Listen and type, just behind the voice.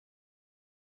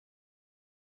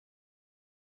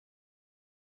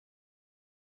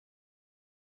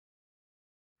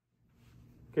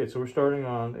Okay, so we're starting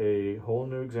on a whole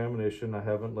new examination. I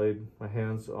haven't laid my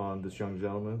hands on this young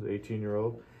gentleman, the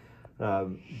 18-year-old,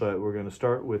 but we're going to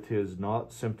start with his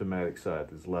not symptomatic side,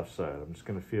 his left side. I'm just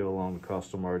going to feel along the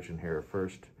costal margin here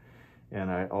first, and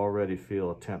I already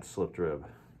feel a 10th slipped rib,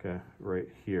 okay, right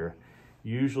here.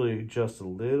 Usually just a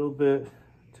little bit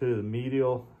to the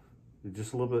medial,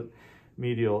 just a little bit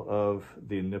medial of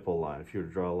the nipple line. If you were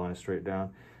to draw a line straight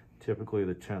down, typically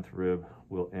the 10th rib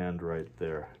will end right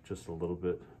there, just a little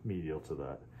bit medial to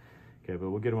that. Okay, but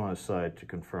we'll get him on his side to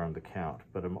confirm the count.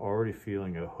 But I'm already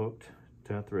feeling a hooked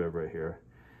 10th rib right here.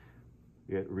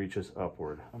 It reaches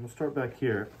upward. I'm gonna start back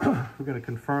here. We're gonna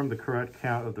confirm the correct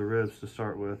count of the ribs to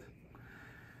start with.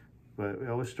 But we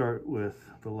always start with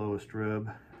the lowest rib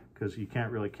because you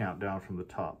can't really count down from the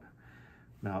top.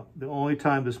 Now, the only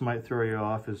time this might throw you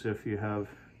off is if you have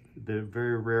the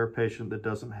very rare patient that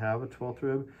doesn't have a 12th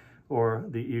rib, or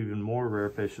the even more rare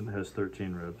patient that has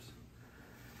 13 ribs.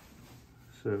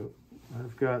 So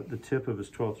I've got the tip of his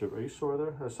 12th rib. Are you sore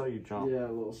there? I saw you jump. Yeah,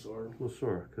 a little sore. A little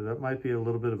sore, because that might be a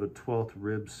little bit of a 12th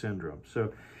rib syndrome.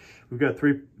 So we've got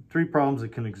three problems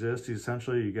that can exist.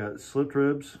 Essentially, you got slipped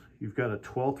ribs, you've got a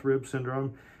 12th rib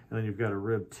syndrome, and then you've got a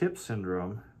rib tip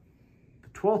syndrome.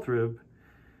 The 12th rib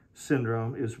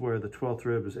syndrome is where the 12th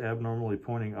rib is abnormally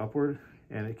pointing upward,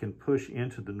 and it can push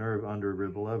into the nerve under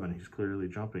rib 11. He's clearly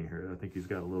jumping here. I think he's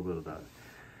got a little bit of that.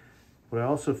 What I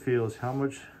also feel is how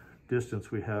much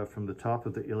distance we have from the top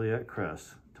of the iliac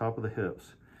crest, top of the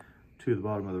hips, to the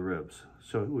bottom of the ribs.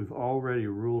 So we've already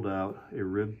ruled out a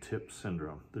rib tip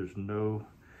syndrome. There's no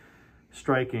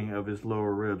striking of his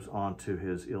lower ribs onto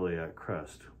his iliac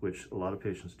crest, which a lot of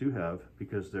patients do have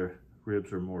because their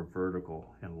ribs are more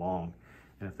vertical and long.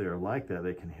 And if they are like that,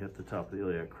 they can hit the top of the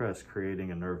iliac crest, creating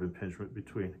a nerve impingement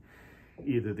between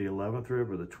either the 11th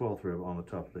rib or the 12th rib on the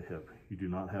top of the hip. You do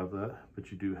not have that,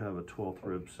 but you do have a 12th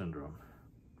rib syndrome,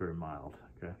 very mild,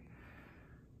 okay?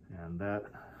 And that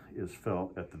is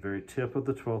felt at the very tip of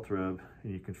the 12th rib,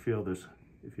 and you can feel this,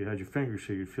 if you had your fingers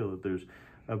here, you'd feel that there's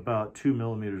about 2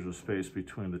 millimeters of space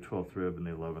between the 12th rib and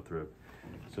the 11th rib.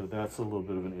 So that's a little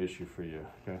bit of an issue for you,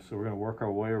 okay? So we're gonna work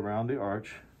our way around the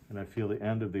arch, and I feel the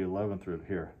end of the 11th rib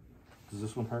here. Does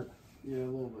this one hurt? Yeah, a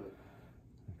little bit.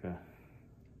 Okay.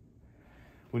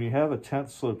 When you have a 10th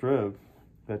slipped rib,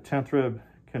 that 10th rib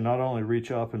can not only reach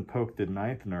up and poke the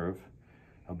 9th nerve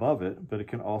above it, but it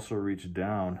can also reach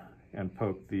down and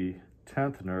poke the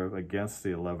 10th nerve against the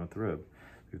 11th rib.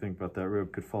 If you think about that,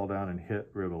 rib could fall down and hit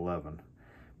rib 11,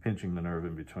 pinching the nerve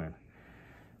in between.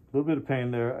 A little bit of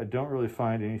pain there. I don't really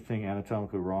find anything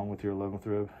anatomically wrong with your 11th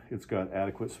rib. It's got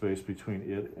adequate space between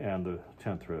it and the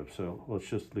 10th rib. So let's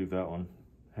just leave that one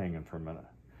hanging for a minute.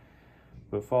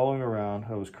 But following around,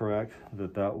 I was correct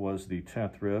that that was the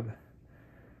 10th rib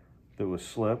that was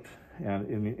slipped. And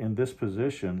in this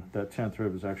position, that 10th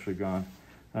rib has actually gone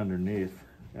underneath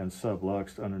and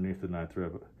subluxed underneath the 9th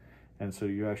rib. And so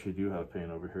you actually do have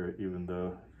pain over here, even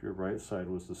though your right side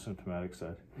was the symptomatic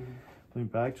side. Lean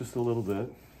back just a little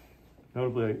bit.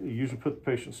 Notably, I usually put the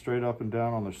patient straight up and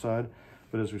down on their side,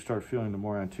 but as we start feeling the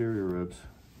more anterior ribs,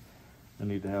 I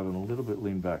need to have them a little bit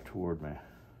lean back toward me.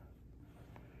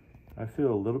 I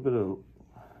feel a little bit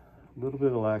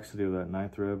of laxity of that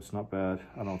 9th rib. It's not bad.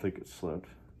 I don't think it's slipped.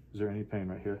 Is there any pain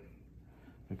right here?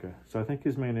 Okay, so I think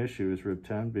his main issue is rib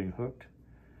 10 being hooked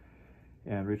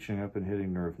and reaching up and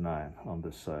hitting nerve 9 on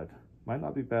this side. Might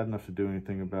not be bad enough to do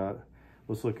anything about.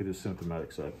 Let's look at his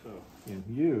symptomatic side. So in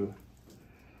you,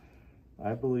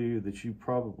 I believe that you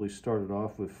probably started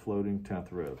off with floating 10th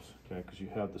ribs, okay? Because you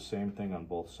have the same thing on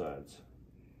both sides.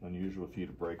 Unusual for you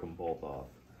to break them both off.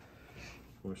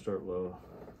 We're gonna start low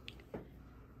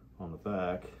on the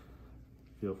back.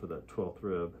 Feel for that 12th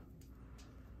rib.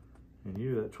 And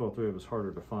you, that 12th rib is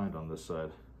harder to find on this side.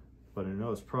 But I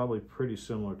know it's probably pretty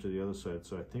similar to the other side,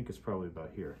 so I think it's probably about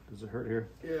here. Does it hurt here?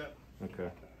 Yeah. Okay.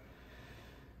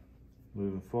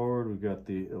 Moving forward, we've got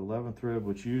the 11th rib,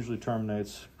 which usually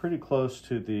terminates pretty close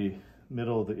to the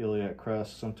middle of the iliac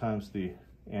crest, sometimes the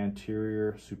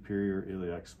anterior superior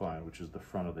iliac spine, which is the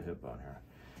front of the hip bone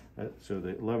here. So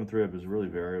the 11th rib is really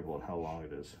variable in how long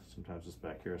it is. Sometimes it's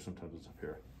back here, sometimes it's up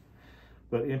here.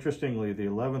 But interestingly, the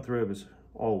 11th rib is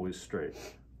always straight.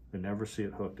 I never see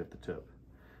it hooked at the tip.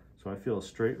 So I feel a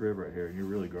straight rib right here, and you're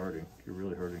really guarding. You're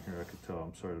really hurting here, I could tell.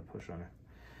 I'm sorry to push on you.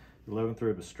 The 11th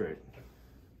rib is straight.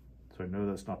 So I know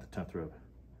that's not the 10th rib.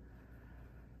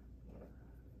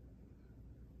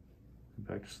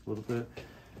 Back just a little bit.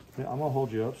 I'm gonna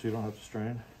hold you up so you don't have to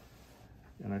strain.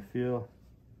 And I feel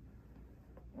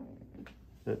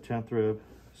that 10th rib,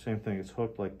 same thing, it's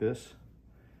hooked like this,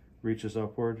 reaches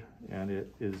upward, and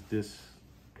it is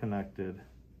disconnected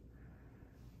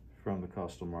from the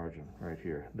costal margin right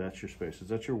here. That's your space. Is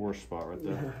that your worst spot right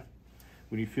there?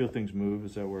 When you feel things move,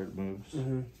 is that where it moves?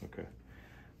 Okay.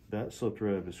 That slipped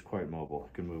rib is quite mobile.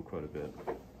 It can move quite a bit.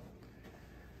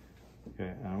 Okay,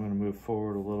 and I'm going to move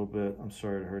forward a little bit. I'm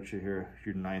sorry to hurt you here.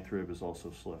 Your 9th rib is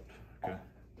also slipped. Okay,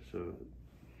 so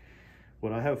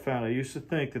what I have found, I used to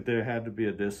think that there had to be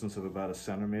a distance of about 1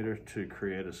 centimeter to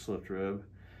create a slipped rib,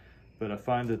 but I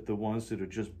find that the ones that are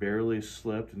just barely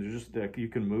slipped and they're just that you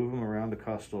can move them around the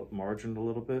costal margin a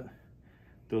little bit,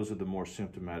 those are the more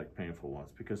symptomatic, painful ones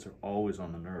because they're always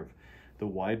on the nerve. The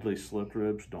widely slipped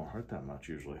ribs don't hurt that much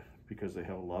usually because they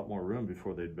have a lot more room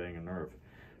before they'd bang a nerve.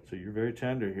 So you're very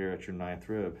tender here at your 9th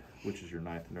rib, which is your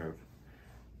 9th nerve.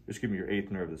 Just give me your 8th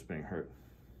nerve that's being hurt.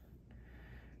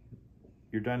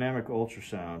 Your dynamic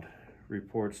ultrasound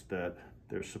reports that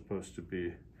there's supposed to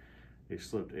be a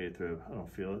slipped 8th rib. I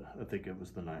don't feel it. I think it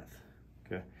was the 9th.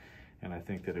 Okay, and I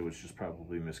think that it was just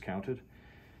probably miscounted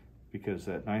because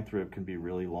that 9th rib can be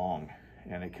really long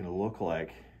and it can look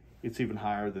like it's even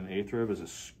higher than 8th rib. As it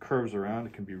curves around,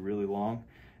 it can be really long,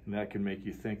 and that can make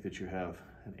you think that you have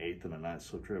an 8th and a 9th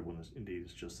slipped rib when indeed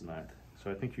it's just the 9th. So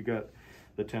I think you got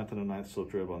the 10th and a 9th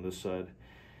slipped rib on this side.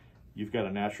 You've got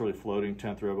a naturally floating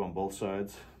 10th rib on both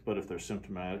sides, but if they're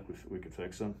symptomatic, we could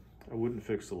fix them. I wouldn't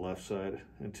fix the left side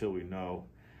until we know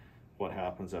what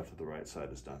happens after the right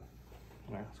side is done.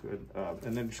 All right, that's good.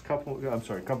 And then just a couple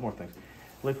more things.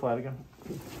 Lay flat again.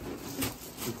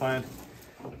 We find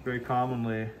very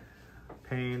commonly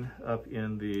pain up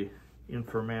in the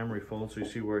inframammary fold. So you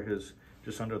see where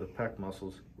just under the pec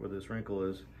muscles, where this wrinkle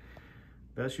is.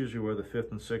 That's usually where the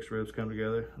 5th and 6th ribs come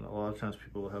together. And a lot of times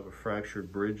people will have a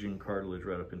fractured bridging cartilage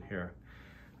right up in here.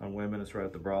 On women, it's right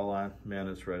at the bra line. Men,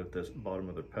 it's right at the bottom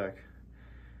of the pec.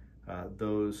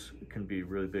 Those can be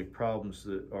really big problems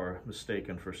that are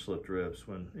mistaken for slipped ribs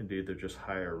when indeed they're just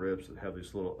higher ribs that have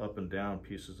these little up and down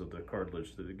pieces of the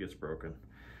cartilage that it gets broken,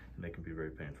 and they can be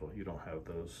very painful. You don't have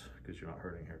those because you're not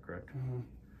hurting here, correct?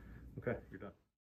 Okay, you're done.